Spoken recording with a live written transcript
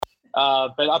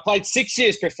But I played 6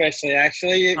 years professionally,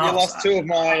 actually. You lost two of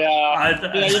my,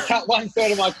 you cut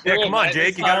 1/3 of my career. Yeah, come on,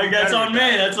 Jake. That's on me.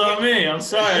 That's on me. I'm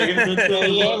sorry.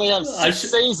 You only have 6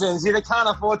 seasons. You can't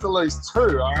afford to lose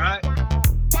 2, all right?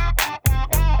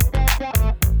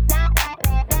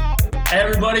 Hey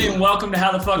everybody, and welcome to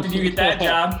How the Fuck Did You Get That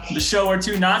Job? The show where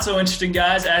two not so interesting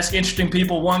guys ask interesting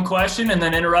people one question and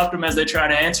then interrupt them as they try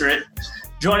to answer it.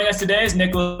 Joining us today is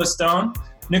Nicholas Stone.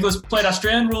 Nicholas played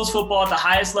Australian rules football at the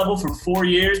highest level for 4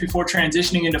 years before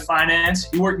transitioning into finance.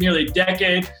 He worked nearly a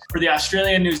decade for the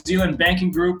Australian-New Zealand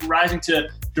banking group, rising to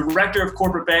Director of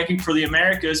Corporate Banking for the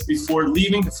Americas before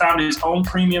leaving to found his own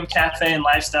premium cafe and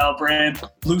lifestyle brand,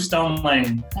 Bluestone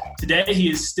Lane. Today, he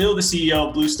is still the CEO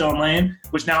of Bluestone Lane,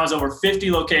 which now has over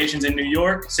 50 locations in New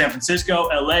York, San Francisco,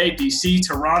 LA, DC,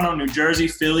 Toronto, New Jersey,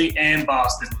 Philly, and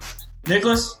Boston.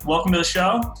 Nicholas, welcome to the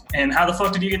show. And how the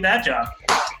fuck did you get that job?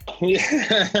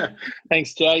 Yeah.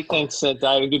 Thanks, Jake. Thanks,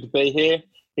 David. Good to be here.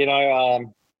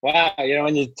 Wow,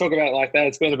 when you talk about it like that,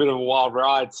 it's been a bit of a wild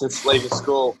ride since leaving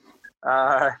school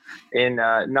in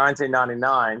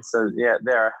 1999. So, yeah,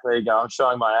 there you go. I'm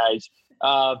showing my age.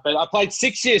 But I played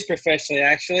 6 years professionally,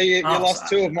 actually. You lost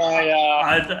 2 of my,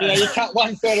 you cut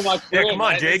 1/3 of my career. Yeah, come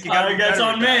on, Jake. That's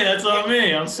on me. That's on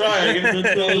me. I'm sorry.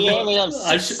 You only have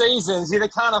 6 seasons. You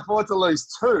can't afford to lose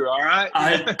 2, all right?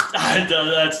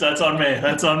 That's on me.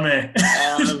 That's on me.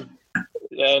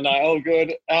 Yeah, no, all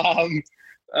good.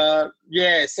 So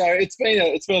it's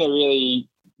been a really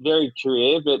varied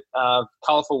career, but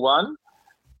colourful one.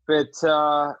 But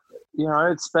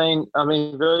it's been,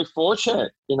 very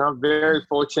fortunate. Very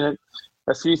fortunate.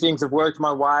 A few things have worked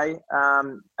my way.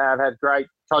 I've had great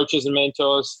coaches and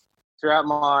mentors throughout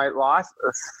my life,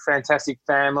 a fantastic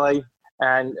family,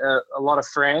 and a lot of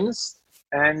friends.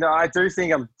 And I do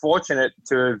think I'm fortunate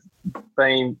to have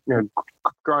been,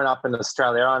 grown up in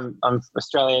Australia. I'm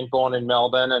Australian, born in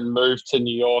Melbourne, and moved to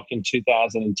New York in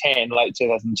 2010, late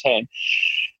 2010.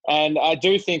 And I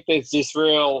do think there's this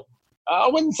real, I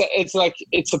wouldn't say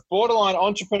it's a borderline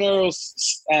entrepreneurial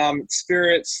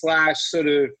spirit / sort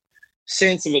of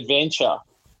sense of adventure.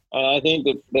 And I think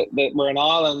that we're an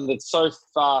island that's so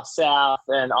far south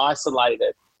and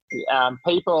isolated.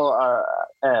 People are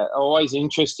always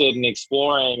interested in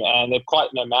exploring, and they're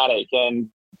quite nomadic,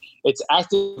 and it's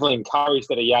actively encouraged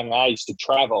at a young age to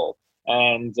travel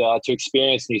and to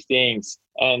experience new things.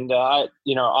 And I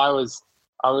was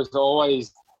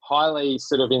always highly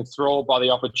sort of enthralled by the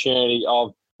opportunity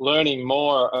of learning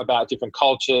more about different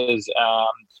cultures,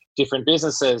 different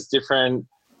businesses, different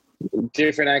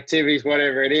activities,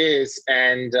 whatever it is.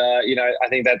 And I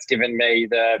think that's given me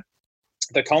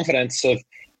the confidence of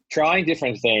trying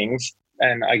different things.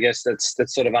 And I guess that's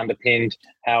sort of underpinned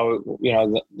how,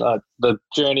 the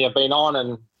journey I've been on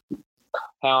and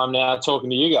how I'm now talking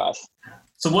to you guys.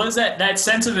 So what is that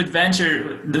sense of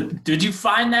adventure? Did you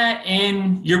find that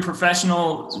in your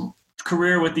professional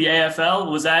career with the AFL?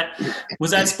 Was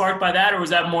that sparked by that, or was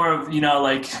that more of,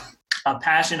 a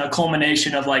passion, a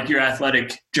culmination of like your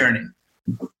athletic journey?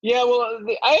 Yeah, well,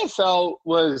 the AFL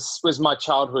was my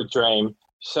childhood dream.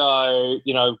 So,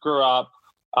 grew up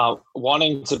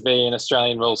wanting to be an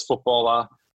Australian rules footballer.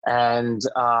 And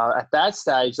at that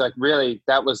stage, really,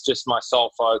 that was just my sole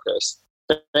focus.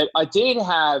 But I did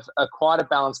have quite a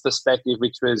balanced perspective,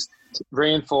 which was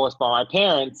reinforced by my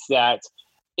parents, that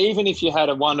even if you had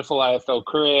a wonderful AFL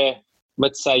career,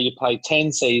 let's say you played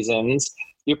 10 seasons,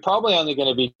 you're probably only going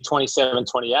to be 27,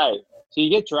 28. So you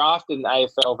get drafted in the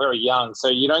AFL very young. So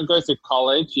you don't go through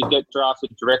college, you get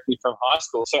drafted directly from high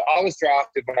school. So I was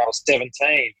drafted when I was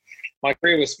 17. My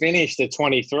career was finished at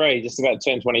 23, just about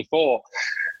turned 24.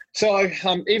 So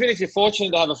even if you're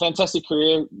fortunate to have a fantastic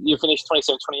career, you finish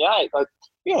 27, 28,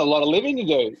 you got a lot of living to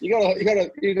do. You got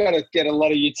to get a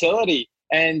lot of utility.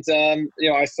 And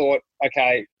I thought,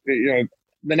 okay, the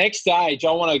next stage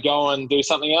I want to go and do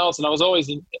something else. And I was always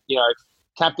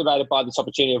captivated by this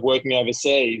opportunity of working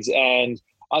overseas. And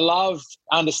I loved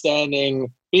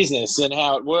understanding business and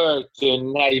how it worked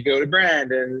and how you build a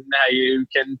brand and how you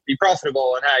can be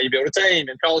profitable and how you build a team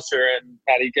and culture and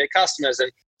how do you get customers. And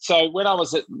so when I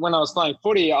was playing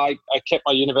footy, I kept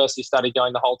my university study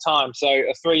going the whole time. So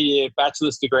a 3-year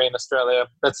bachelor's degree in Australia,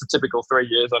 that's the typical 3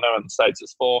 years. I know in the States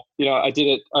it's 4. I did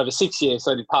it over 6 years,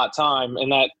 so I did part-time,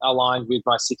 and that aligned with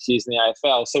my 6 years in the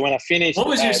AFL. So when I finished... What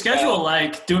was your schedule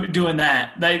like doing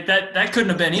that? That couldn't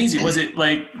have been easy. Was it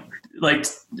like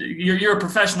you're a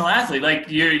professional athlete, like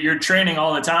you're training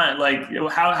all the time? Like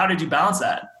how did you balance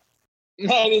that?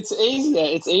 Man, it's easier.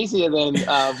 It's easier than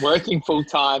working full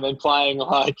time and playing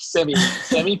like semi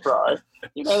pro.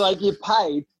 You're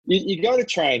paid. you go to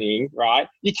training, right?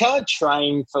 You can't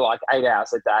train for like 8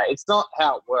 hours a day. It's not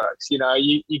how it works. You know,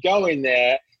 you go in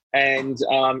there and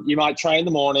you might train in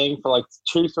the morning for like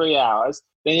 2-3 hours.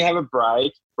 Then you have a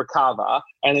break, recover,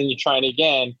 and then you train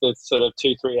again for sort of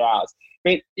 2-3 hours.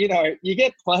 But, you know, you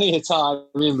get plenty of time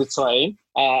in between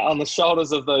on the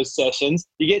shoulders of those sessions.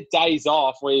 You get days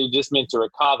off where you're just meant to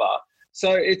recover.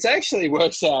 So it actually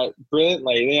works out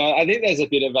brilliantly. You know, I think there's a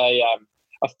bit of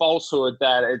a falsehood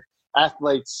that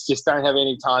athletes just don't have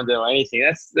any time to do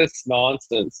anything. That's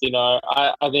nonsense. You know,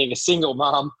 I think a single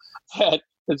mum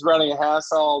that's running a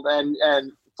household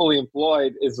and fully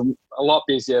employed is a lot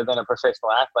busier than a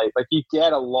professional athlete. Like, you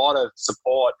get a lot of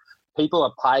support. People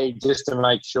are paid just to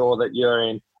make sure that you're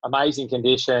in amazing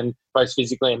condition, both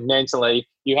physically and mentally.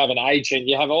 You have an agent.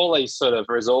 You have all these sort of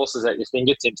resources at your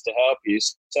fingertips to help you.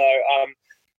 So,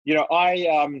 you know,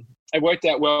 it worked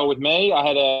out well with me. I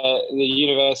had the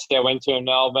university I went to in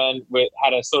Melbourne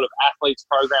had a sort of athletes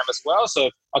program as well. So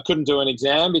I couldn't do an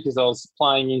exam because I was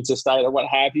playing interstate or what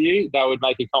have you. They would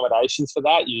make accommodations for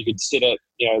that. You could sit it,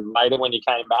 you know, later when you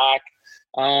came back.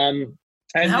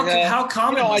 And how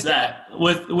common was that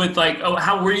with like,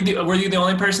 how were you the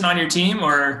only person on your team,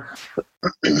 or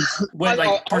what,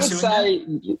 like, I would say,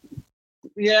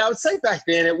 yeah, I would say back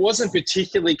then it wasn't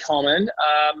particularly common.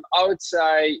 I would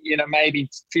say, you know, maybe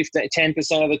 10%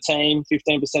 of the team,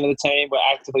 15% of the team were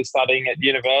actively studying at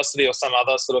university or some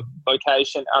other sort of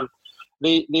vocation.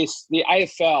 The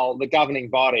AFL, the governing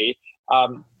body,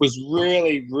 was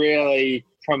really, really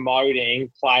promoting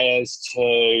players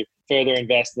to further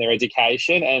invest in their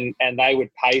education, and they would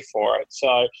pay for it.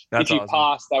 So if you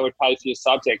passed, they would pay for your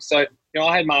subject. So, you know,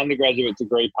 I had my undergraduate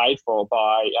degree paid for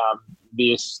by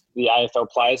the AFL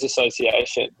Players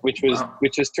Association, which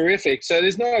was terrific. So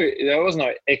there was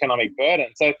no economic burden.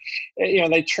 So, you know,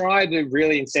 they tried to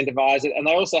really incentivize it, and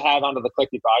they also have, under the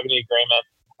collective bargaining agreement,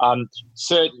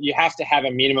 you have to have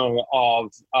a minimum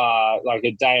of like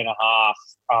a day and a half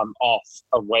off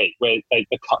a week, where the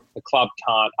club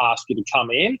can't ask you to come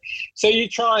in. So you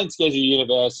try and schedule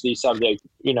university subject,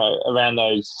 you know, around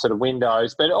those sort of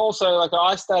windows. But also, like,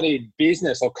 I studied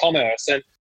business or commerce, and,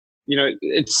 you know,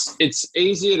 it's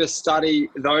easier to study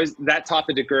that type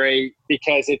of degree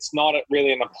because it's not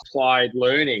really an applied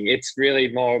learning. It's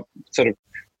really more sort of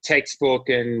textbook.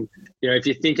 And, you know, if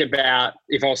you think about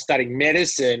if I was studying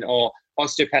medicine or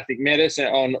osteopathic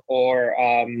medicine or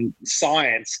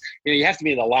science, you know, you have to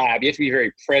be in the lab. You have to be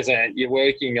very present. You're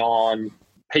working on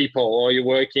people, or you're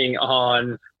working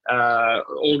on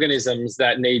organisms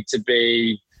that need to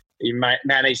be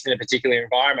managed in a particular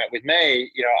environment. With me,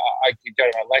 you know, I could go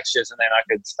to my lectures and then I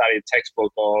could study a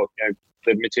textbook, or, you know,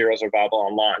 the materials are available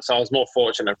online. So I was more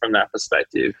fortunate from that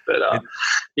perspective. But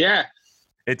yeah.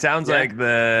 It sounds like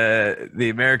the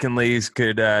American leagues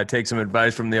could take some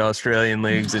advice from the Australian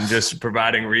leagues and just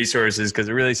providing resources, because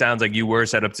it really sounds like you were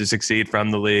set up to succeed from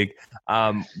the league.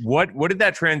 What did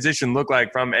that transition look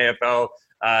like from AFL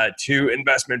to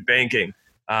investment banking?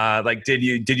 Like, did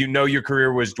you know your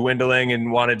career was dwindling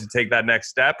and wanted to take that next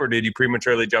step, or did you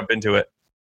prematurely jump into it?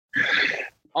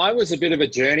 I was a bit of a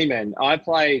journeyman. I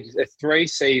played 3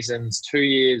 seasons, 2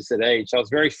 years at each. I was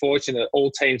very fortunate. All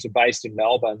teams were based in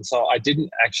Melbourne, so I didn't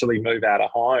actually move out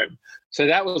of home. So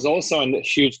that was also a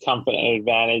huge comfort and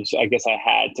advantage I guess I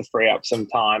had to free up some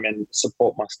time and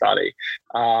support my study.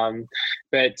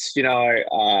 But, you know,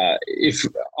 if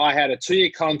I had a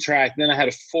 2-year contract, then I had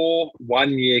a 4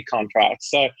 one-year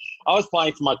contracts. So I was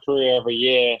playing for my career every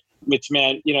year, which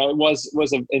meant, you know, it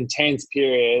was an intense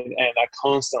period, and I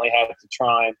constantly had to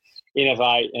try and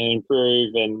innovate and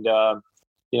improve. And,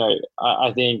 you know,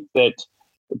 I think that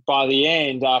by the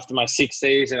end, after my 6th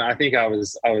season, I think I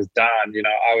was done. You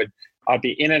know, I'd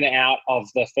be in and out of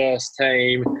the first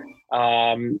team.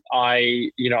 I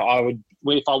would,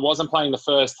 if I wasn't playing the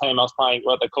first team, I was playing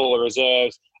what they call the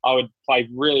reserves. I would play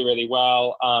really, really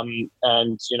well.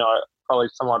 And, you know, probably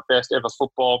some of my best ever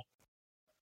football.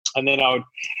 And then I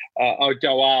would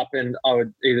go up and I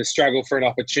would either struggle for an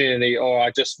opportunity, or I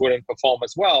just wouldn't perform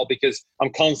as well, because I'm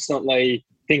constantly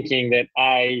thinking that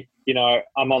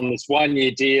I'm on this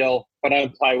 1-year deal. If I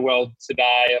don't play well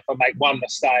today, if I make one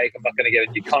mistake, I'm not going to get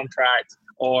a new contract,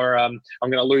 or I'm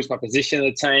going to lose my position in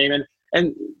the team.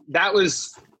 And that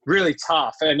was really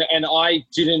tough. And I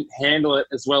didn't handle it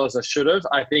as well as I should have.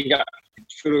 I think I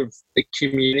should have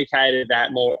communicated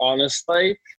that more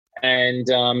honestly. And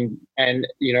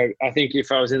you know, I think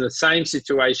if I was in the same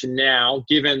situation now,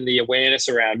 given the awareness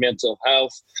around mental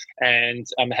health and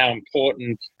how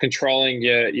important controlling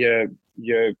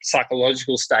your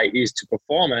psychological state is to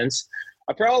performance,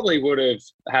 I probably would have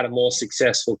had a more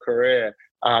successful career.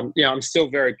 I'm still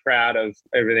very proud of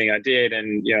everything I did,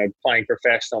 and playing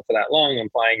professional for that long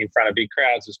and playing in front of big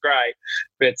crowds was great.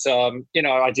 But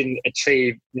I didn't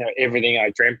achieve everything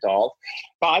I dreamt of.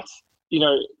 But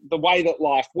the way that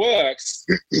life works,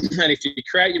 and if you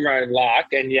create your own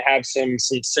luck and you have some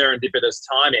serendipitous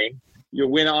timing,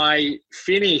 when I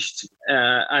finished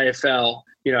AFL,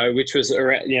 which was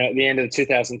around, at the end of the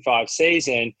 2005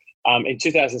 season, in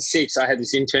 2006, I had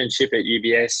this internship at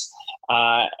UBS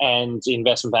and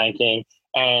investment banking,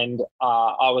 and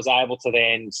I was able to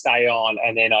then stay on,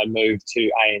 and then I moved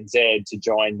to ANZ to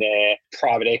join their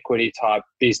private equity type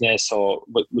business,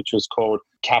 which was called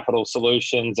Capital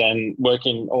Solutions, and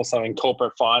working also in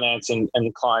corporate finance and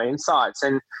client insights.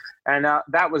 And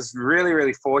that was really,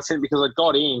 really fortunate because I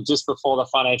got in just before the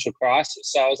financial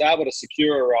crisis. So I was able to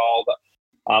secure a role that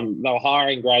they were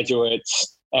hiring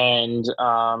graduates, and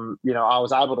I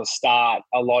was able to start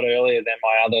a lot earlier than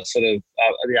my other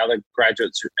the other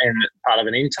graduates in part of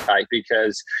an intake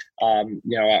because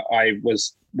I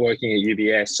was working at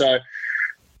UBS. So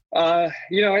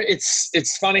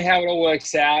it's funny how it all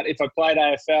works out. If I played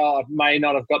AFL, I may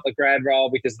not have got the grad role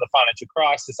because of the financial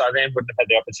crisis. I then wouldn't have had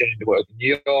the opportunity to work in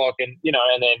New York, and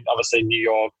then obviously New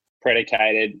York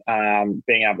predicated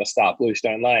being able to start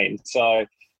Bluestone Lane. So.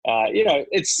 You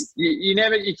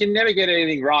can never get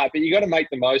anything right, but you got to make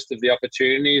the most of the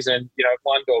opportunities. And if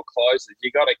one door closes,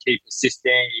 you got to keep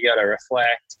persisting. You got to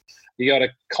reflect. You got to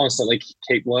constantly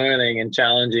keep learning and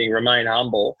challenging. Remain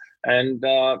humble. And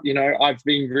I've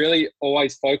been really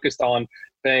always focused on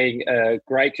being a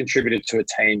great contributor to a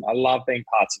team. I love being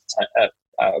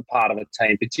part of a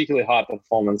team, particularly high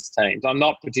performance teams. I'm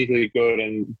not particularly good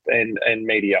and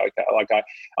mediocre. Like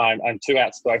I'm too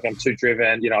outspoken, I'm too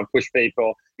driven. I push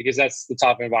people because that's the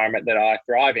type of environment that I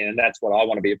thrive in, and that's what I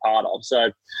want to be a part of.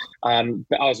 So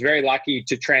but I was very lucky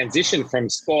to transition from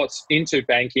sports into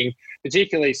banking,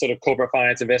 particularly sort of corporate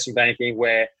finance, investment banking,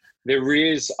 where there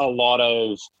is a lot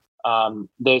of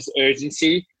there's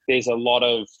urgency. There's a lot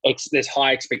of there's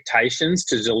high expectations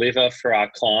to deliver for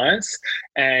our clients,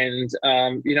 and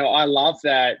I love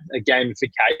that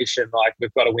gamification. Like,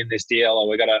 we've got to win this deal, or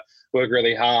we've got to work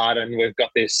really hard, and we've got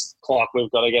this clock,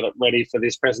 we've got to get it ready for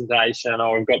this presentation,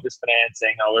 or we've got this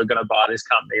financing, or we're going to buy this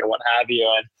company, or what have you.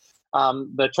 And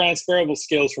the transferable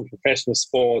skills from professional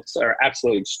sports are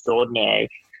absolutely extraordinary.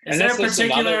 Is there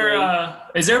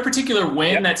a particular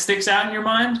win that sticks out in your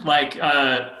mind?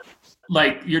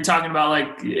 Like you're talking about,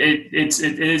 like it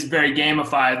is very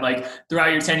gamified. Like,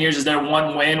 throughout your 10 years, is there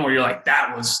one win where you're like,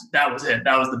 that was it,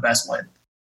 that was the best win?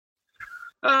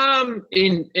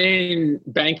 In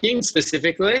banking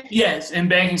specifically? Yes, in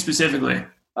banking specifically.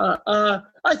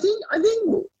 I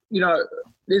think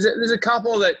there's a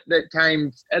couple that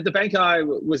came at the bank I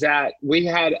was at. We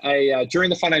had during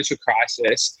the financial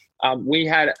crisis, we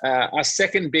had our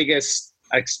second biggest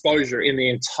exposure in the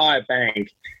entire bank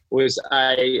was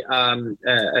a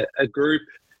group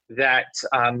that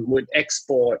would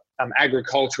export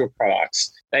agricultural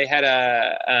products. They had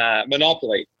a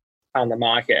monopoly on the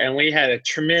market, and we had a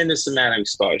tremendous amount of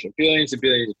exposure, billions and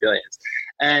billions and billions.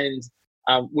 And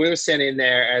we were sent in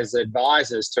there as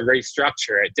advisors to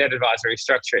restructure it, debt advisor,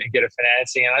 restructure it and get a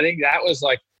financing. And I think that was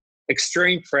like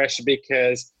extreme pressure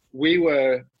because we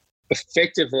were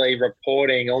effectively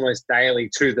reporting almost daily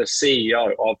to the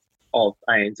CEO of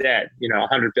ANZ, a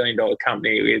 $100 billion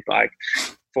company with like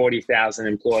 40,000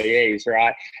 employees,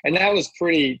 right? And that was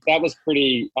pretty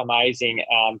amazing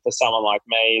for someone like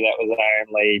me that was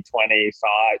only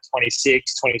 25,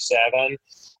 26, 27.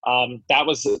 That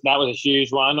was a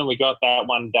huge one, and we got that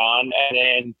one done. And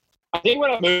then I think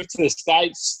when I moved to the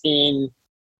States in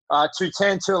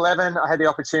 2010, 2011, I had the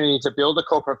opportunity to build a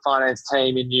corporate finance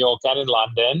team in New York and in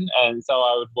London. And so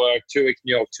I would work 2 weeks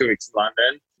in New York, 2 weeks in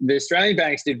London. The Australian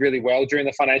banks did really well during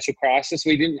the financial crisis.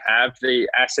 We didn't have the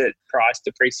asset price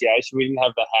depreciation. We didn't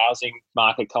have the housing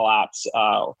market collapse.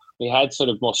 We had sort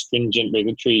of more stringent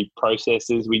regulatory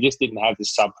processes. We just didn't have the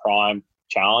subprime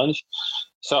challenge.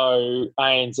 So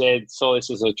ANZ saw this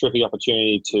as a terrific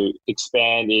opportunity to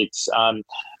expand its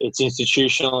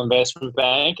institutional investment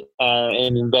bank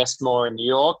and invest more in New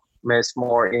York, invest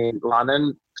more in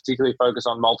London, particularly focus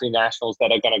on multinationals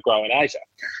that are going to grow in Asia.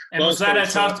 And was that a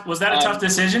tough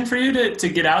decision for you to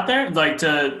get out there? Like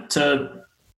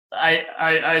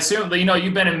I assume that,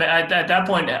 you've been in, at that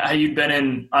point, you'd been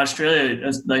in Australia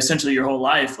essentially your whole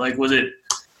life. Like, was it?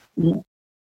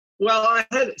 Well,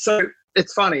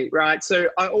 it's funny, right? So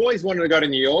I always wanted to go to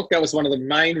New York. That was one of the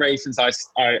main reasons I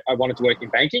wanted to work in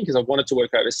banking, because I wanted to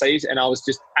work overseas, and I was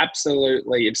just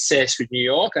absolutely obsessed with New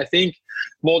York. I think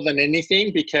more than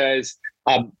anything because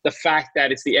the fact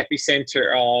that it's the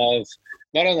epicenter of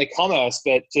not only commerce,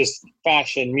 but just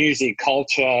fashion, music,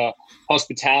 culture,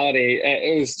 hospitality.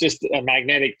 It was just a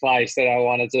magnetic place that I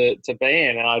wanted to be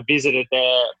in. And I visited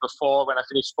there before when I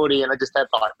finished footy, and I just had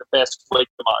like the best week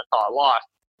of my entire life.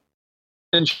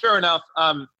 And sure enough,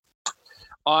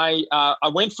 I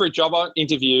went for a job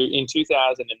interview in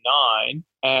 2009,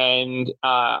 and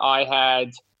I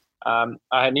had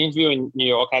an interview in New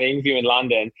York, I had an interview in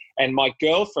London, and my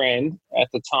girlfriend at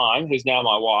the time, who's now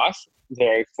my wife,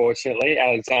 very fortunately,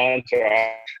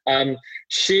 Alexandra,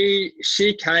 she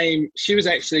was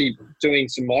actually doing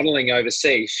some modelling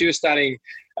overseas. She was studying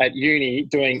at uni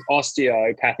doing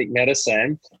osteopathic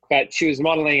medicine, but she was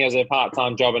modelling as a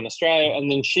part-time job in Australia, and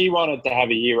then she wanted to have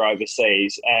a year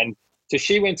overseas. And so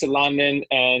she went to London,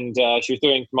 and she was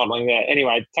doing modelling there.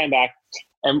 Anyway, came back,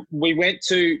 and we went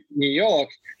to New York.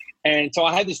 And so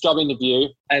I had this job interview,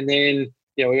 and then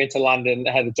we went to London,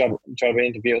 had the job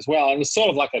interview as well. And it was sort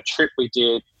of like a trip we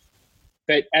did.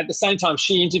 But at the same time,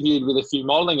 she interviewed with a few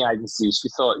modelling agencies. She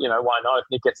thought, why not? If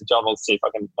Nick gets a job, I'll see if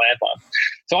I can land one.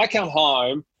 So I come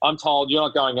home. I'm told you're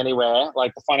not going anywhere.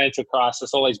 Like the financial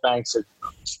crisis, all these banks are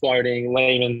exploding.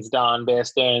 Lehman's done. Bear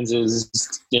Stearns is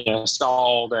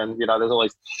sold, and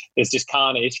there's just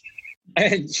carnage.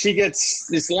 And she gets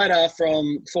this letter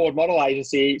from Ford Model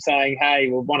Agency saying, hey,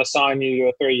 we want to sign you to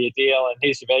a 3-year deal, and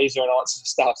here's your visa and all that sort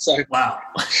of stuff. So wow.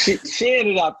 she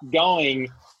ended up going,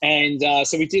 and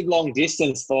so we did long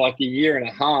distance for like a year and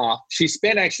a half. She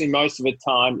spent actually most of her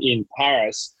time in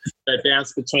Paris. They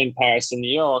bounced between Paris and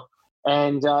New York.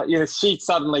 And, she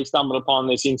suddenly stumbled upon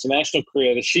this international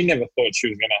career that she never thought she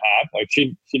was going to have. Like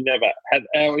she never had,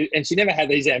 and she never had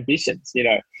these ambitions,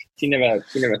 She never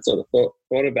sort of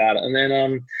thought about it. And then,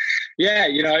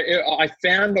 I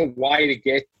found a way to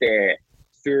get there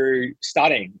through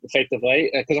studying effectively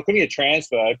because I couldn't get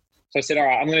transferred. So I said, all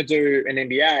right, I'm going to do an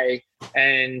MBA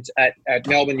and at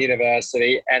Melbourne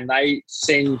University, and they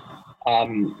send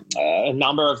a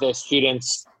number of their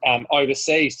students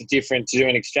overseas to do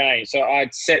an exchange. So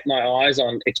I'd set my eyes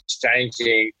on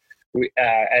exchanging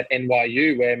at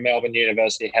NYU, where Melbourne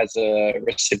University has a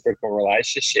reciprocal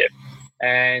relationship.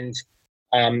 And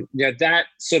that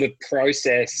sort of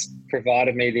process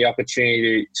provided me the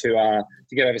opportunity to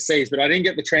get overseas. But I didn't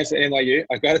get the transfer to NYU.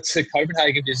 I got it to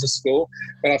Copenhagen Business School,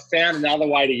 but I found another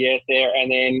way to get there.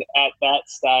 And then at that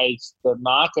stage, the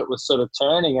market was sort of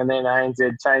turning, and then ANZ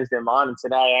changed their mind and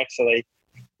said, hey, actually,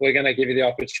 we're going to give you the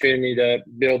opportunity to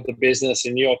build the business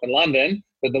in New York and London.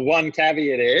 But the one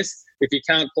caveat is, if you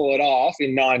can't pull it off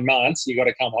in 9 months, you got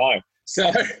to come home. So,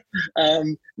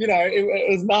 it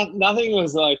was nothing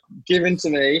was like given to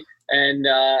me, and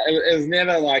it was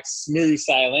never like smooth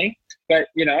sailing. But,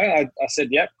 I said,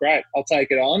 yep, great, I'll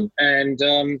take it on. And,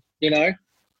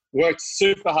 worked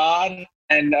super hard.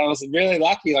 And I was really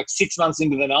lucky, like 6 months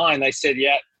into the 9, they said,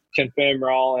 yeah, confirm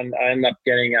role. And I ended up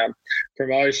getting a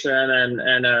promotion and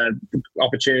an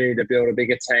opportunity to build a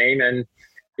bigger team. And,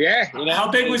 yeah.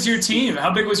 How big was your team? How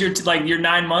big was your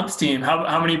 9-month team?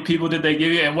 How many people did they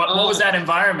give you? And what was that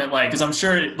environment like? Because I'm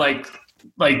sure like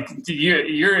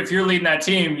if you're leading that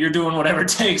team, you're doing whatever it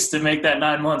takes to make that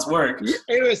 9 months work.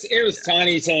 It was a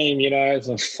tiny team, it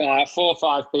was 4 or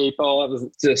 5 people. It was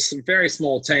just a very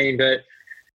small team, but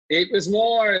it was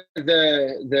more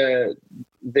the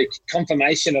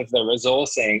confirmation of the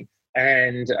resourcing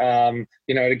and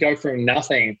to go from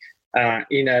nothing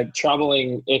in a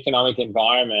troubling economic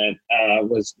environment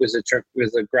was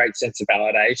a great sense of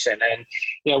validation. And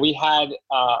we had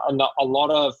a lot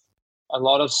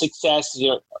of success.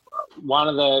 One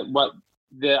of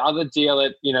the other deal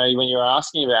that when you were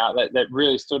asking about that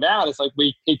really stood out is like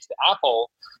we pitched Apple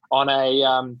on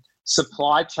a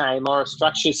supply chain or a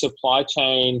structured supply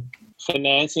chain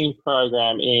financing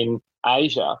program in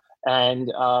Asia.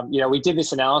 And, we did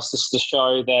this analysis to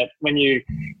show that when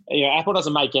Apple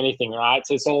doesn't make anything, right?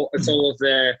 So it's all of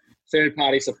their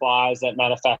third-party suppliers that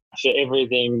manufacture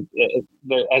everything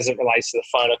as it relates to the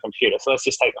phone or computer. So let's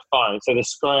just take the phone. So the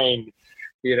screen,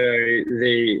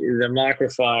 the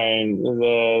microphone,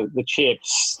 the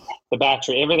chips, the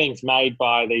battery, everything's made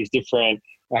by these different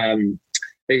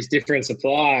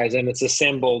suppliers, and it's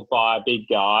assembled by a big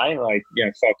guy like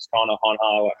Foxconn or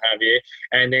Honor, what have you.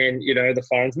 And then the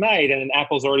phone's made, and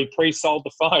Apple's already pre-sold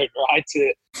the phone right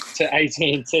to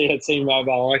AT&T or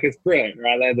T-Mobile. Like, it's brilliant,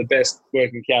 right? They're the best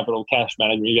working capital cash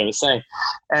management you've ever seen.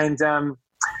 And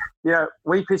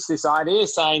we pitched this idea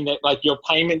saying that like your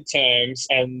payment terms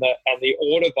and the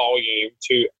order volume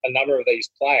to a number of these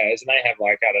players, and they have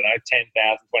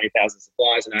 10,000, 20,000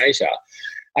 suppliers in Asia,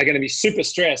 are going to be super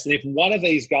stressed. And if one of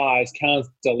these guys can't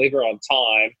deliver on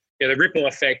time, the ripple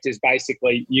effect is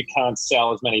basically you can't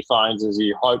sell as many phones as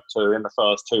you hope to in the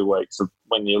first 2 weeks of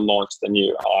when you launch the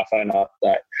new iPhone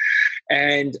update.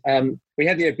 And we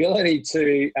had the ability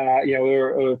to, we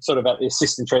were sort of at the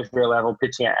assistant treasurer level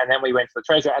pitching it, and then we went to the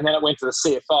treasurer, and then it went to the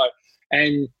CFO.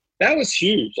 And that was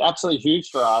huge, absolutely huge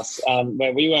for us,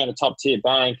 where we were in a top-tier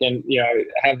bank, and,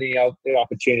 having the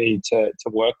opportunity to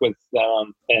work with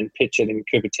them and pitch it in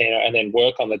Cupertino and then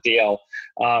work on the deal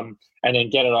and then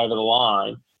get it over the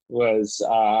line was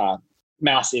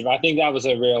massive. I think that was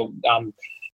a real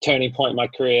turning point in my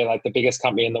career, like the biggest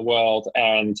company in the world,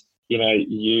 and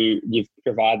you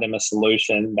provide them a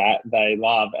solution that they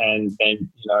love, and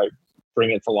then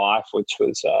bring it to life, which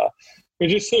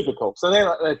is super cool. So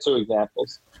they're 2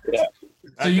 examples. Yeah.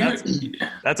 So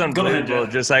that's unbelievable.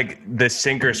 Just like the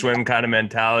sink or swim kind of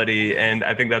mentality, and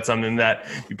I think that's something that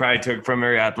you probably took from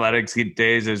your athletics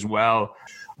days as well.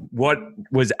 What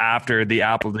was after the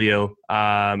Apple deal,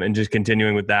 and just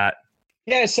continuing with that?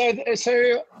 Yeah, so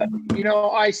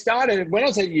I started when I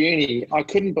was at uni. I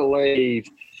couldn't believe.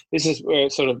 This is where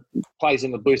it sort of plays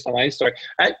in the Boost Online story.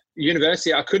 At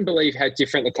university, I couldn't believe how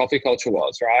different the coffee culture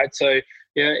was, right? So,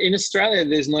 in Australia,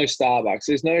 there's no Starbucks,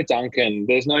 there's no Dunkin',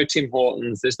 there's no Tim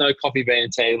Hortons, there's no Coffee Bean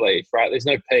and Tea Leaf, right? There's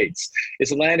no Pete's.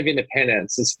 It's a land of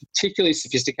independence. It's particularly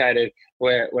sophisticated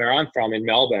where I'm from in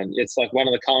Melbourne. It's like one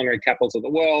of the culinary capitals of the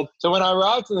world. So when I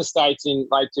arrived in the States in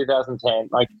late 2010,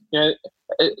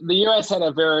 the US had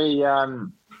a very, I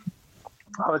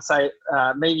would say,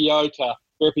 mediocre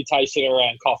reputation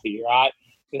around coffee, right?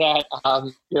 That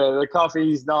the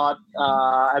coffee's not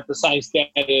at the same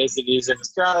standard as it is in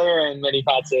Australia and many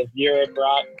parts of Europe,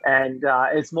 right? And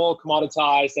it's more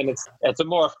commoditized, and it's a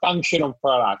more functional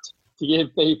product to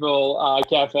give people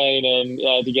caffeine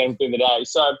and to get them through the day.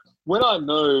 So when I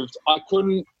moved, I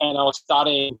couldn't, and I was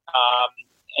studying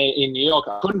in New York,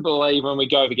 I couldn't believe when we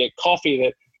go to get coffee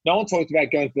that no one talked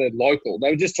about going to the local.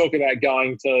 They would just talk about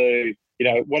going to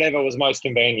whatever was most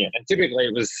convenient. And typically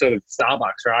it was sort of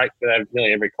Starbucks, right? They have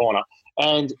nearly every corner.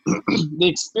 And the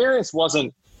experience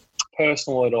wasn't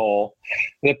personal at all.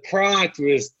 The product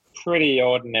was pretty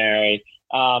ordinary.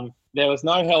 There was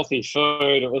no healthy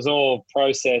food. It was all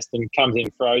processed and comes in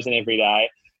frozen every day.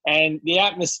 And the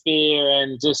atmosphere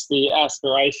and just the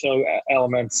aspirational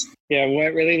elements,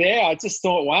 weren't really there. I just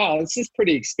thought, wow, this is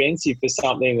pretty expensive for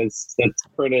something that's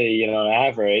pretty,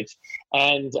 average.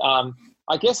 And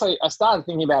I guess I started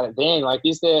thinking about it then, like,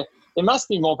 there must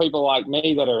be more people like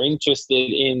me that are interested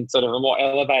in sort of a more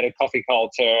elevated coffee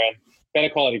culture and better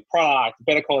quality product,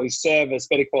 better quality service,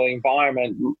 better quality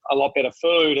environment, a lot better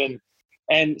food.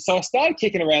 And so I started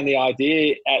kicking around the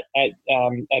idea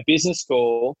at business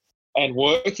school and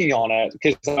working on it,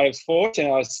 because I was fortunate.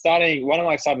 I was studying one of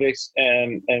my subjects,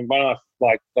 and one of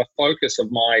the focus of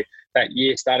that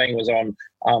year studying was on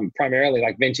primarily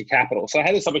like venture capital. So I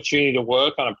had this opportunity to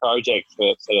work on a project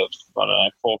for sort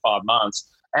of, 4 or 5 months.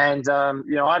 And,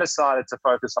 I decided to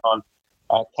focus on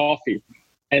coffee.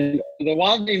 And the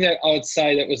one thing that I would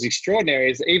say that was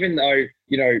extraordinary is, even though,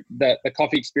 the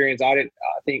coffee experience I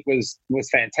think was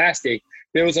fantastic,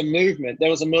 there was a movement. There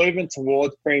was a movement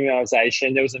towards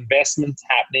premiumization. There was investments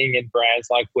happening in brands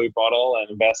like Blue Bottle, and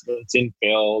investments in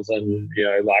Philz and,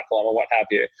 like or what have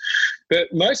you.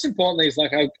 But most importantly is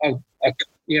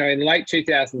in late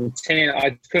 2010,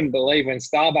 I couldn't believe when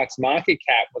Starbucks market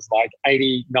cap was like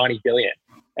 80, 90 billion.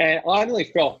 And I nearly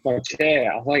fell off my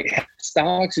chair. I was like,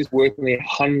 Starbucks is worth nearly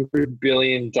 $100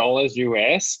 billion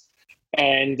US.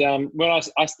 And when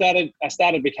I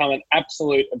started becoming an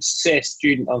absolute obsessed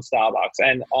student on Starbucks.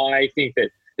 And I think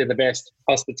that they're the best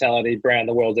hospitality brand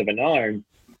the world's ever known.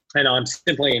 And I'm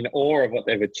simply in awe of what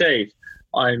they've achieved.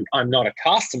 I'm not a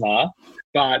customer,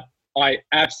 but I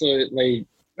absolutely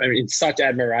am in such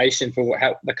admiration for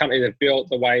how the company they've built,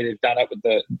 the way they've done it with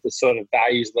the sort of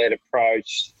values-led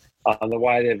approach, the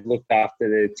way they've looked after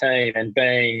their team, and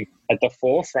being at the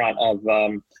forefront of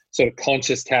sort of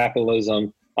conscious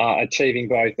capitalism, achieving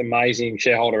both amazing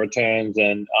shareholder returns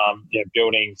and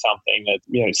building something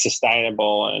that's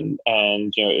sustainable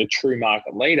and a true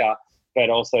market leader, but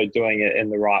also doing it in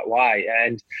the right way.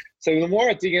 And so the more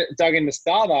I dug into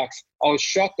Starbucks, I was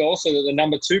shocked also that the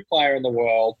number 2 player in the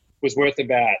world was worth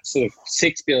about sort of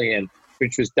 $6 billion,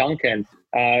 which was Dunkin'.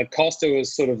 Costa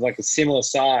was sort of like a similar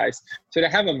size. So to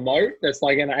have a moat that's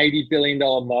like an $80 billion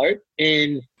moat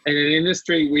in an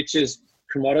industry which is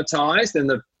commoditized, and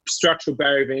the structural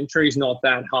barrier of entry is not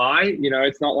that high,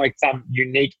 it's not like some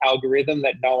unique algorithm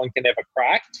that no one can ever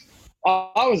crack.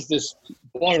 I was just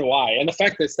blown away. And the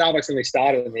fact that Starbucks only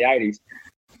started in the 80s.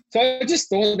 So I just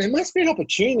thought there must be an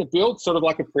opportunity to build sort of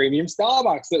like a premium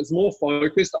Starbucks that's more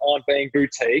focused on being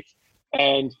boutique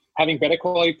and having better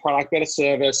quality product, better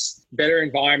service, better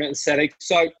environment and setting.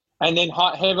 So, and then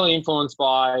heavily influenced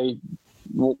by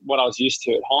what I was used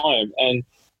to at home. And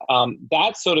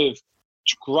that sort of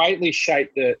greatly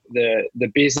shaped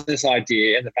the business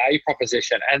idea and the value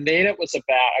proposition. And then it was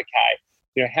about,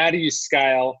 okay, how do you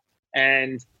scale?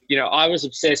 And, I was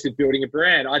obsessed with building a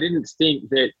brand. I didn't think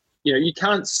that, you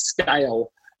can't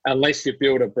scale unless you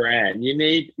build a brand. You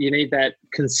need that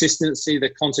consistency,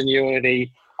 the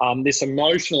continuity, this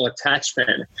emotional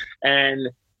attachment. And,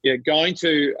 going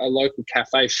to a local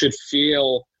cafe should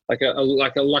feel like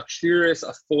a luxurious,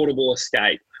 affordable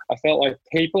escape. I felt like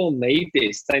people need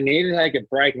this. They need to take a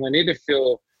break and they need to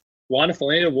feel wonderful.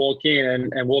 They need to walk in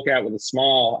and walk out with a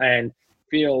smile and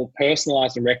feel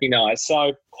personalized and recognized.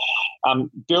 So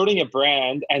building a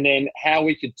brand, and then how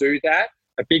we could do that,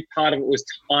 a big part of it was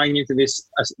tying into this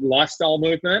lifestyle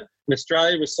movement. And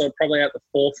Australia was probably at the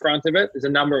forefront of it. There's a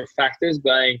number of factors,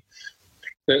 being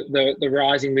the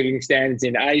rising living standards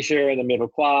in Asia and the middle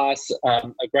class,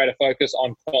 a greater focus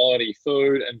on quality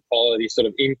food and quality sort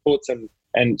of inputs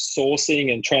and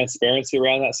sourcing and transparency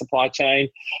around that supply chain,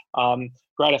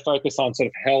 greater focus on sort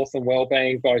of health and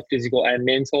well-being, both physical and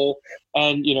mental,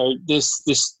 and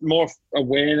this more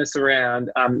awareness around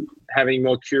having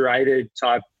more curated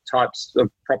types of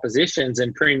propositions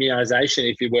and premiumization,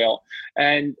 if you will.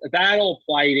 And that all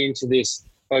played into this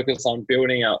focus on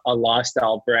building a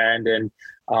lifestyle brand. And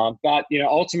but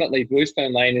ultimately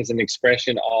Bluestone Lane is an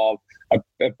expression of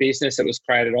a business that was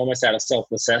created almost out of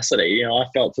self-necessity. I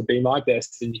felt to be my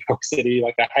best in New York City,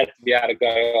 like I had to be able to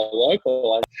go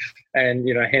local, and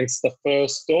hence the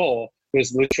first store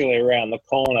was literally around the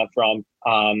corner from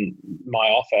my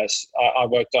office. I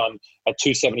worked on at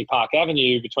 270 Park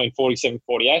Avenue between 47th and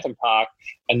 48th and Park,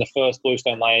 and the first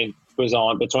Bluestone Lane was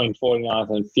on between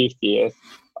 49th and 50th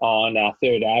on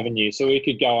 3rd Avenue. So we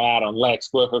could go out on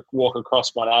Lex, walk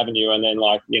across one avenue, and then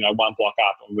one block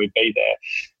up and we'd be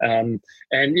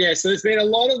there. So there's been a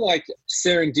lot of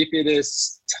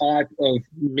serendipitous type of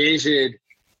measured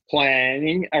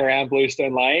planning around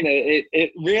Bluestone Lane.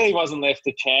 It really wasn't left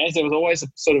to chance. There was always a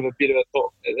bit of a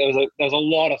thought. There was a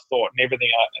lot of thought in everything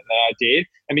that I did.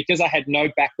 And because I had no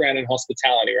background in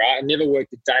hospitality, right? I never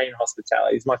worked a day in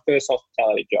hospitality. It's my first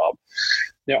hospitality job.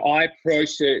 I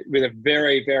approached it with a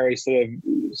very, very sort of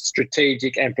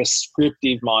strategic and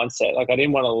prescriptive mindset. Like I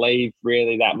didn't want to leave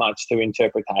really that much to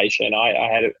interpretation. I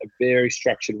had a very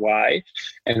structured way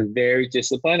and very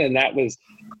disciplined, and that was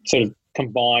sort of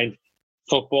combined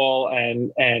football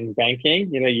and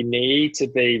banking. You need to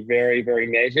be very, very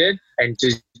measured and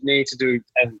just need to do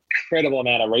an incredible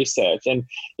amount of research. And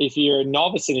if you're a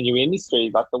novice in a new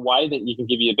industry, the way that you can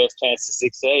give you the best chance to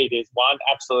succeed is, one,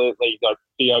 absolutely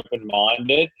be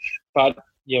open-minded, but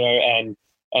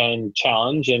and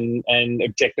challenge and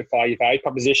objectify your value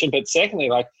proposition. But secondly,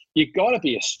 you got to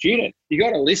be a student. You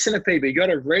got to listen to people. You got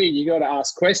to read. You got to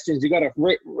ask questions. You got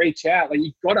to reach out.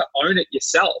 You got to own it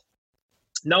yourself.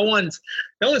 No one's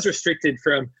restricted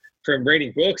from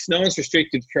reading books. No one's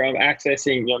restricted from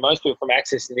accessing, most people from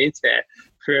accessing the internet,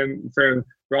 from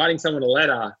writing someone a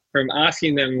letter, from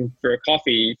asking them for a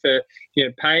coffee, for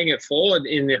paying it forward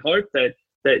in the hope that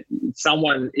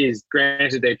someone is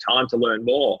granted their time to learn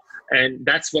more. And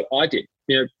that's what I did.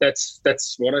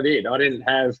 That's what I did. I didn't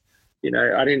have,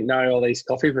 I didn't know all these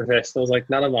coffee professionals.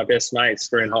 None of my best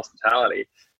mates were in hospitality.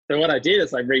 So what I did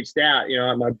is I reached out.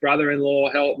 My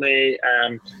brother-in-law helped me,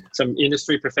 some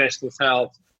industry professionals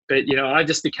helped, but I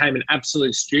just became an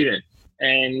absolute student.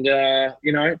 And I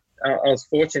was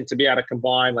fortunate to be able to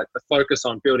combine the focus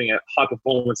on building a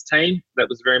high-performance team that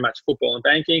was very much football and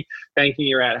banking. Banking,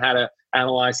 you're out how to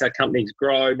analyze how companies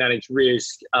grow, manage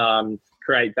risk,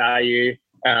 create value,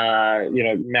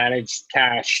 manage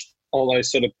cash, all those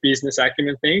sort of business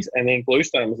acumen things. And then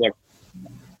Bluestone was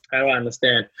how do I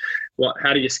understand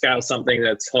how do you scale something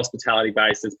that's hospitality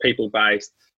based, that's people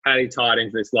based? How do you tie it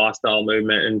into this lifestyle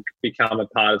movement and become a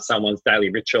part of someone's daily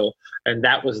ritual? And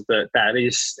that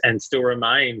is and still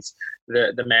remains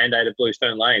the mandate of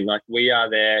Bluestone Lane. We are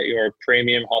there. You're a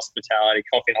premium hospitality,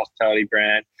 coffee and hospitality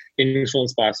brand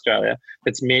influenced by Australia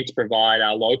that's meant to provide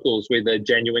our locals with a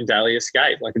genuine daily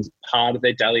escape. It's part of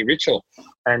their daily ritual.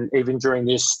 And even during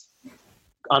this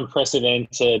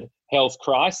unprecedented health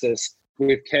crisis,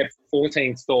 we've kept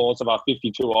 14 stores of our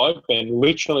 52 open,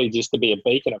 literally just to be a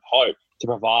beacon of hope, to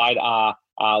provide our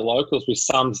locals with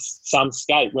some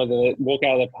escape, whether they walk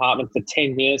out of the apartment for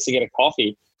 10 minutes to get a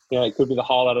coffee. It could be the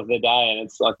highlight of their day, and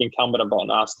it's incumbent upon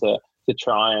us to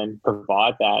try and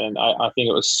provide that. And I think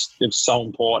it was so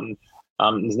important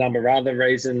There's a number of other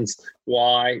reasons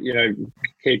why,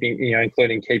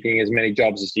 including keeping as many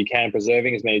jobs as you can,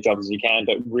 preserving as many jobs as you can.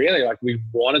 But really, like, we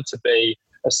wanted to be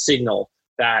a signal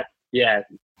that,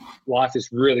 life is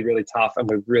really, really tough and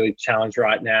we're really challenged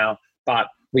right now, but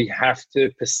we have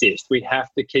to persist. We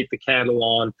have to keep the candle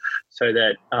on so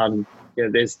that,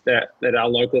 there's that our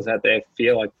locals out there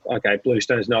feel like, okay,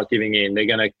 Bluestone's not giving in. They're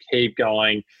going to keep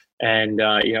going. And,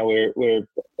 that's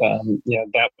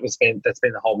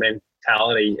been the whole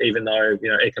mentality, even though,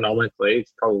 economically it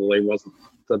probably wasn't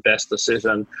the best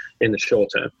decision in the short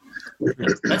term.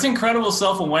 That's incredible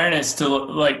self-awareness to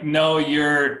like know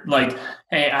you're like,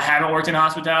 hey, I haven't worked in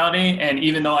hospitality, and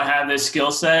even though I have this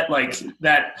skill set, like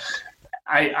that,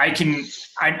 I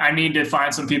need to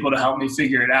find some people to help me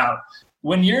figure it out.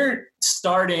 When you're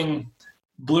starting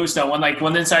Bluestone,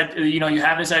 when inside, you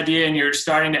have this idea and you're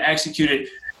starting to execute it,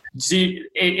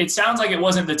 it sounds like it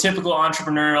wasn't the typical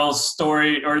entrepreneurial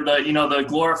story or the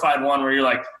glorified one where you're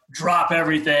like, drop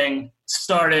everything,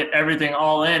 start it, everything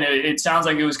all in. It sounds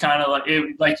like it was kind of like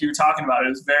you were talking about. It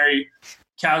was very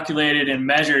calculated and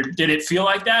measured. Did it feel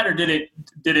like that, or did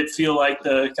it feel like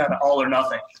the kind of all or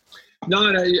nothing? No,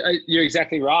 you're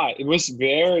exactly right. It was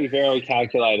very, very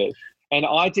calculated. And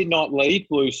I did not leave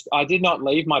I did not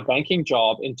leave my banking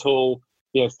job until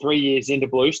 3 years into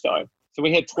Bluestone. So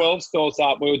we had 12 stores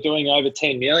up. We were doing over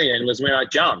 10 million was when I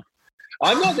jumped.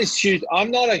 I'm not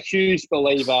a huge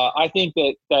believer. I think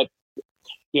that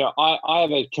I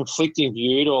have a conflicting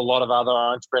view to a lot of other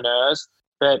entrepreneurs.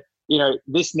 But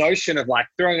this notion of like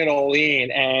throwing it all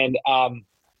in and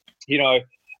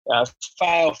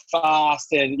fail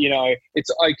fast and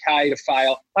it's okay to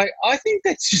fail. I think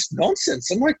that's just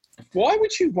nonsense. I'm like, why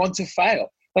would you want to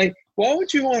fail? Like, why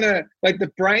would you want to, like, the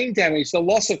brain damage, the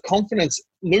loss of confidence,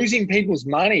 losing people's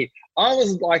money? I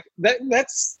was like,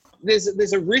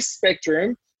 there's a risk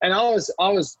spectrum, and I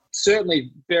was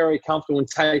certainly very comfortable in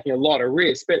taking a lot of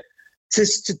risk, but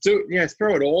just to do,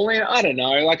 throw it all in, I don't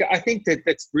know. Like, I think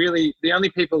that's really the only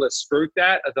people that spook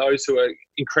that are those who are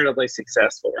incredibly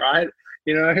successful, right?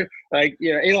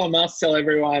 Elon Musk tell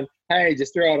everyone, hey,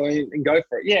 just throw it all in and go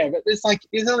for it. Yeah, but there's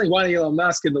only one Elon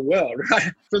Musk in the world,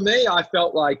 right? For me, I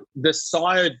felt like the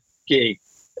side gig,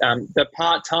 the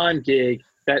part-time gig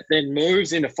that then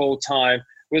moves into full-time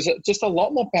was just a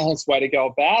lot more balanced way to go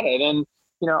about it. And,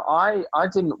 I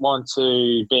didn't want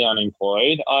to be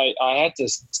unemployed. I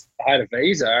had a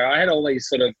visa. I had all these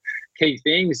sort of key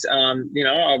things. I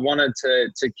wanted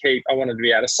I wanted to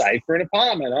be able to save for an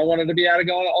apartment. I wanted to be able to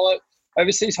go on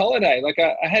overseas holiday. Like,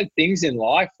 I had things in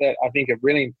life that I think are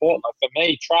really important. Like, for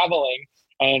me, traveling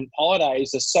and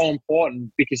holidays are so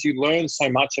important because you learn so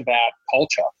much about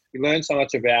culture. You learn so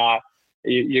much about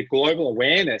your global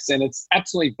awareness, and it's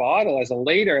absolutely vital as a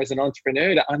leader, as an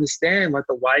entrepreneur, to understand like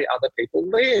the way other people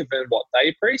live and what they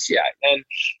appreciate. And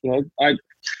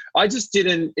I just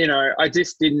didn't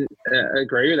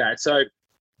agree with that. So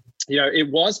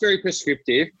it was very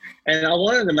prescriptive, and I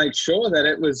wanted to make sure that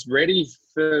it was ready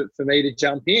for me to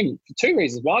jump in for two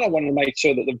reasons. One, I wanted to make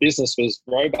sure that the business was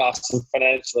robust and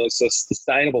financially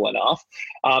sustainable enough.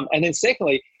 And then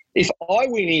secondly, if I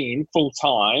went in full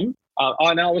time,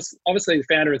 I was obviously the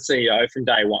founder and CEO from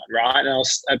day one, right?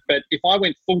 But if I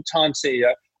went full-time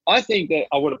CEO, I think that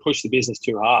I would have pushed the business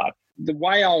too hard. The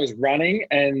way I was running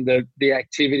and the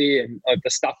activity and the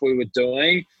stuff we were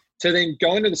doing, to then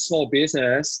go into the small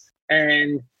business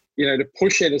and, to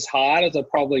push it as hard as I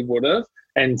probably would have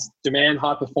and demand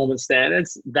high performance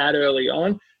standards that early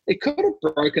on, it could have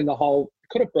broken the whole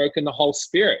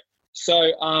spirit.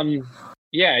 So,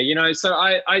 so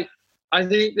I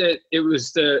think that it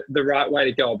was the right way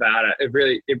to go about it. It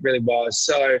really was.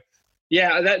 So,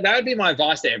 yeah, that would be my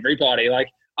advice to everybody. Like,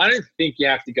 I don't think you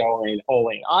have to go all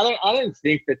in. I don't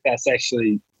think that that's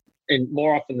actually, and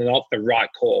more often than not, the right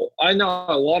call. I know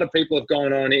a lot of people have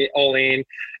gone on all in,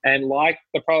 and like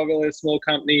the probability of small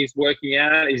companies working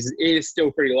out is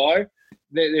still pretty low.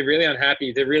 They're really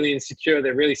unhappy. They're really insecure.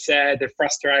 They're really sad. They're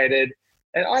frustrated.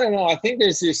 And I don't know. I think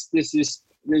there's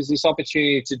this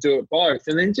opportunity to do it both,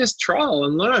 and then just trial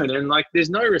and learn. And like, there's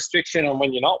no restriction on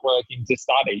when you're not working to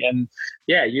study. And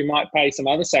yeah, you might pay some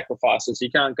other sacrifices. You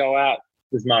can't go out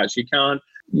as much. You can't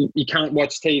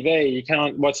watch TV. You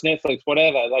can't watch Netflix,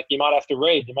 whatever. Like, you might have to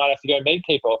read. You might have to go meet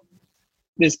people.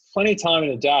 There's plenty of time in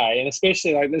a day. And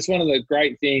especially, like, that's one of the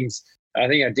great things I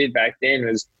think I did back then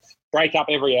was break up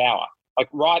every hour. Like,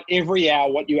 write every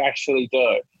hour what you actually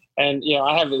do. And,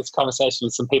 I have this conversation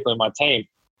with some people in my team,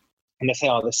 and they say,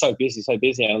 oh, they're so busy.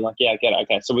 And I'm like, yeah, I get it.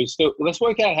 Okay. So let's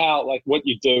work out how, like, what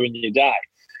you do in your day.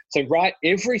 So write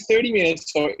every 30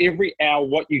 minutes or every hour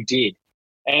what you did.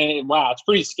 And wow, it's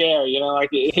pretty scary.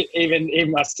 Like, even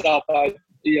myself, I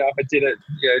if I did it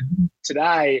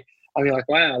today, I'd be like,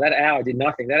 wow, that hour did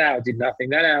nothing. That hour did nothing.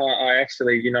 That hour I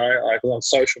actually, I was on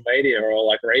social media or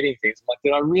like reading things. I'm like,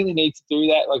 did I really need to do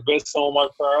that? Like versus all my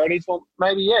priorities? Well,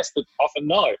 maybe yes, but often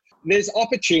no. There's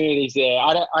opportunities there.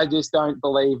 I just don't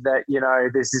believe that,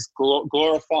 there's this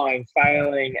glorifying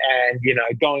failing and,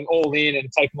 going all in and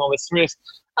taking all this risk.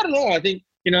 I don't know. I think,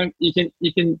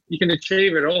 you can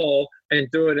achieve it all and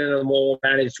do it in a more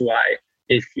managed way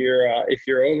if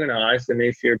you're organized and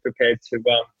if you're prepared to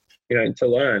to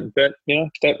learn. But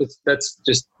that's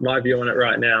just my view on it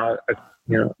right now.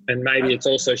 And maybe it's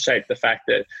also shaped the fact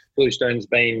that Bluestone's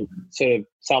been sort of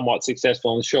somewhat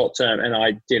successful in the short term, and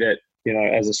I did it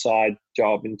as a side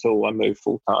job until I moved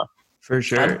full time. For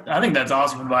sure. I think that's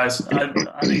awesome advice. I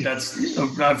think that's,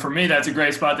 for me, that's a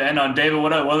great spot to end on. David,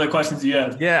 what other questions do you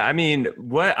have? Yeah, I mean,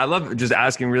 I love just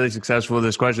asking really successful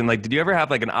this question. Like, did you ever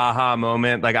have like an aha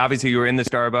moment? Like, obviously you were in the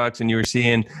Starbucks and you were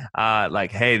seeing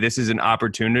like, hey, this is an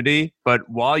opportunity. But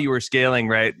while you were scaling,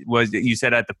 right, you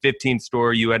said at the 15th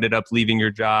store, you ended up leaving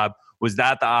your job. Was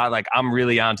that like, I'm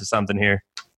really onto something here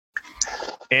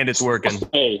and it's working?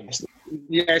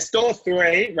 Yeah, store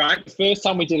 3, right? The first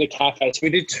time we did a cafe. So we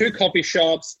did 2 coffee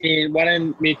shops, one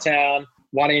in Midtown,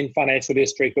 one in Financial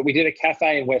District, but we did a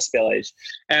cafe in West Village.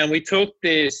 And we took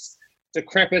this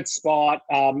decrepit spot.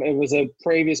 It was a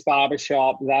previous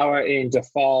barbershop. They were in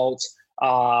default.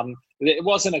 It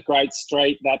wasn't a great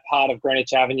street, that part of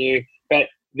Greenwich Avenue. But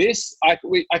this, I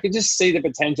could just see the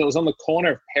potential. It was on the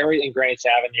corner of Perry and Greenwich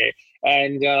Avenue.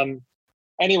 And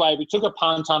anyway, we took a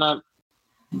punt on it.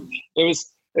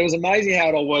 It was amazing how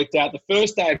it all worked out. The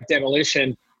first day of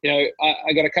demolition,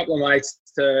 I got a couple of mates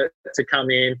to come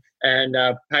in and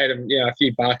paid them, a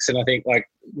few bucks. And I think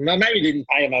maybe didn't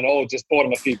pay them at all, just bought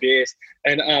them a few beers.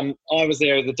 And I was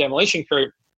there with the demolition crew.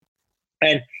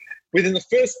 And within the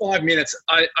first 5 minutes,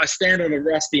 I stand on a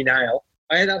rusty nail.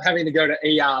 I end up having to go to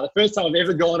ER. The first time I've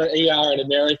ever gone to ER in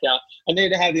America. I need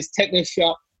to have this tetanus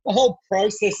shot. The whole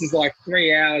process is like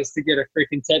 3 hours to get a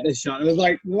freaking tetanus shot. It was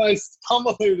like the most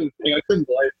convoluted thing. I couldn't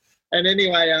believe it. And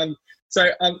anyway, so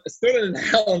I stood in the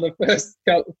hell on the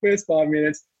first 5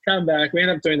 minutes, come back. We end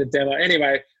up doing the demo.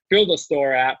 Anyway, build the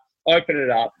store out, open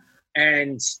it up,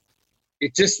 and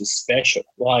it just was special.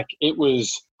 Like it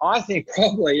was, I think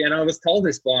probably, and I was told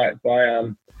this by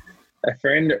a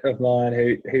friend of mine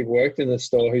who worked in the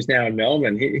store, who's now in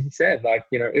Melbourne. He said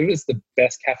it was the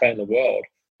best cafe in the world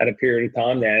at a period of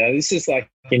time now. Now, this is like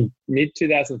in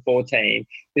mid-2014.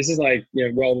 This is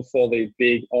well before the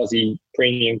big Aussie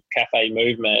premium cafe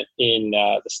movement in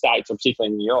the States, or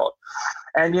particularly in New York.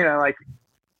 And,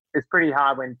 it's pretty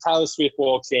hard when Taylor Swift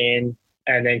walks in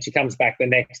and then she comes back the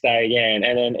next day again,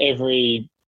 and then every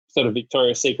sort of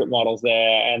Victoria's Secret model's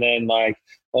there, and then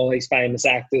all these famous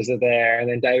actors are there, and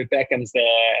then David Beckham's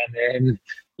there, and then,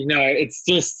 it's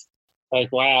just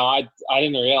wow, I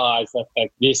didn't realize that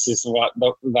this is what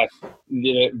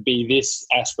be this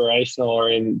aspirational or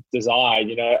in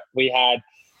design. We had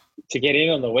to get in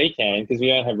on the weekend because we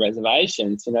don't have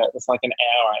reservations. It's like an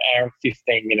hour and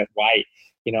 15-minute wait.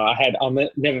 I'll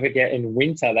never forget in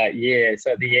winter that year.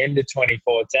 So at the end of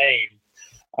 2014,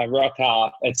 I rock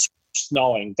up. It's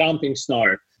snowing, dumping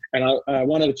snow. And I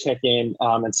wanted to check in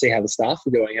and see how the staff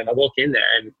were doing. And I walk in there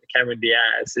and Cameron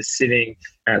Diaz is sitting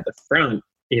at the front,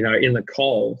 in the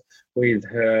cold with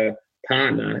her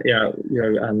partner.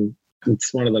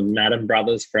 It's one of the Madden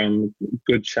brothers from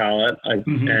Good Charlotte.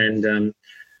 And I'm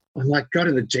like, go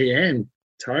to the GM,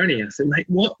 Tony. I said, mate,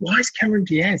 why is Cameron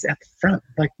Diaz at the front?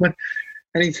 Like, what?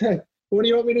 And he said, what do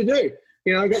you want me to do?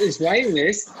 I got this waiting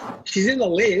list. She's in the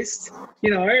list.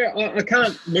 I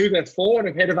can't move her forward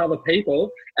ahead of other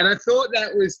people. And I thought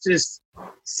that was just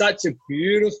such a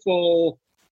beautiful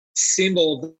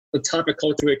symbol of the type of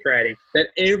culture we're creating, that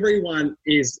everyone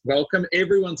is welcome.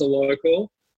 Everyone's a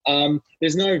local.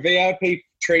 There's no VIP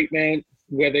treatment,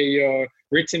 whether you're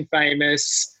rich and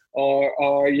famous or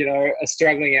a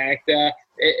struggling actor.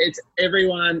 It's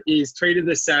everyone is treated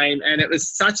the same, and it was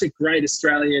such a great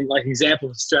Australian example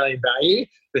of Australian value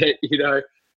that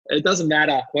it doesn't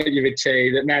matter what you've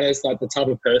achieved. It matters the type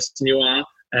of person you are,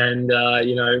 and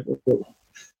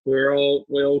we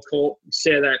all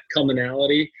share that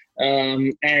commonality.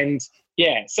 And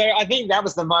yeah, so I think that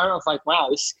was the moment. I was like, wow,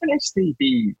 this could actually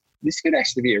be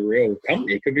a real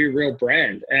company. It could be a real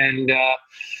brand, and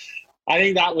I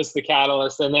think that was the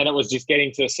catalyst. And then it was just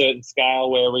getting to a certain scale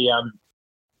where we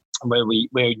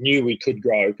knew we could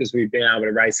grow because we'd been able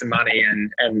to raise some money,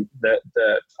 and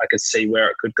I could see where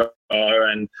it could go,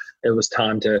 and it was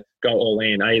time to go all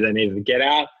in. I either needed to get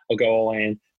out or go all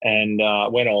in, and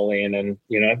went all in. And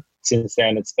since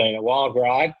then it's been a wild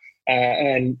ride.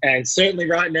 and certainly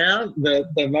right now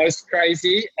the most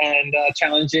crazy and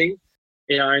challenging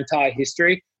in our entire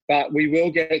history. But we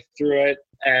will get through it.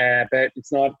 But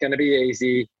it's not going to be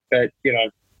easy. But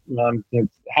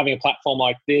having a platform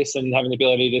like this and having the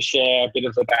ability to share a bit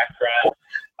of the background,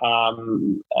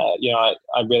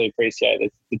 I really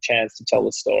appreciate the chance to tell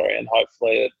the story, and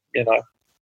hopefully it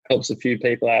helps a few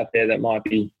people out there that might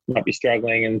be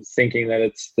struggling and thinking that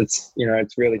it's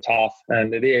really tough,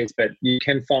 and it is. But you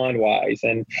can find ways,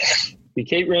 and you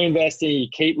keep reinvesting, you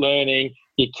keep learning,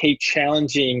 you keep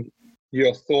challenging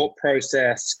your thought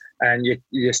process and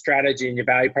your strategy and your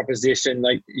value proposition.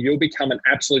 Like, you'll become an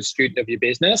absolute student of your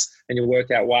business, and you'll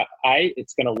work out what A,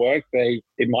 it's going to work, B,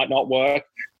 it might not work,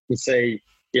 and C,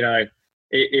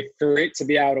 if for it to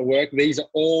be able to work, these are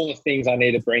all the things I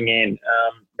need to bring in.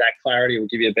 That clarity will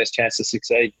give you the best chance to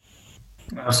succeed.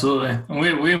 Absolutely.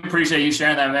 And we appreciate you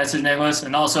sharing that message, Nicholas.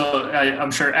 And also,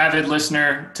 I'm sure avid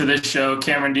listener to this show,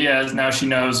 Cameron Diaz, now she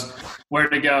knows where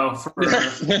to go for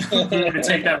to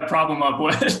take that problem up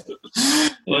with.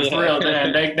 But for real,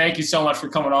 Dan, thank you so much for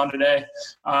coming on today.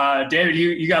 David,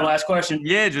 you got a last question?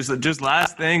 Yeah, just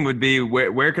last thing would be,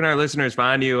 where can our listeners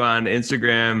find you on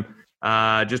Instagram,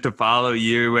 just to follow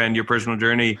you and your personal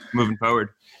journey moving forward?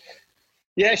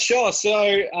 Yeah, sure.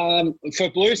 So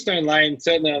for Bluestone Lane,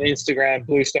 certainly on Instagram,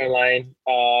 Bluestone Lane,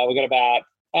 we've got about,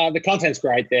 the content's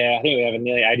great there. I think we have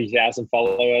nearly 80,000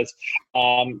 followers.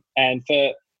 And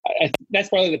that's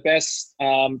probably the best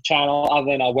channel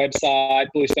other than our website,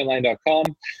 bluestonelane.com.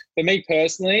 For me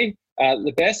personally,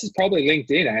 the best is probably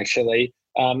LinkedIn, actually.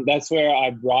 That's where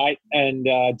I write and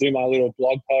do my little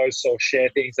blog posts or share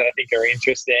things that I think are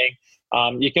interesting.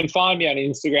 You can find me on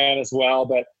Instagram as well,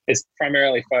 but it's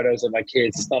primarily photos of my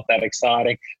kids. It's not that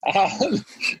exciting.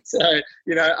 So,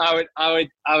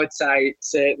 I would say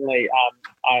certainly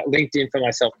LinkedIn for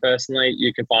myself personally.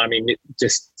 You can find me,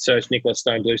 just search Nicholas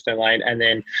Stone, Bluestone Lane, and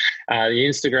then the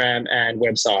Instagram and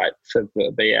website for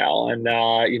BL.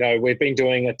 And, we've been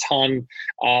doing a ton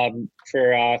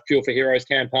for our Fuel for Heroes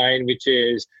campaign, which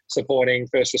is supporting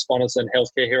first responders and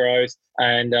healthcare heroes.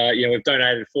 And, we've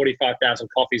donated 45,000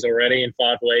 coffees already in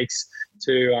 5 weeks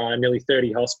to nearly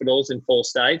 30 hospitals in 4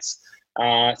 states.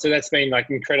 So that's been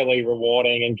incredibly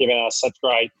rewarding and given us such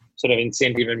great sort of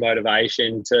incentive and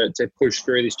motivation to push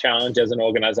through this challenge as an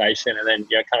organization, and then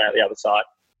come out the other side.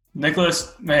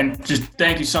 Nicholas, man, just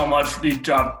thank you so much. You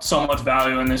dropped so much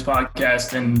value in this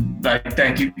podcast, and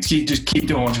thank you. Just keep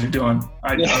doing what you're doing.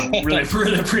 I really,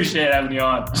 really appreciate having you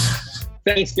on.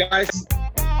 Thanks, guys.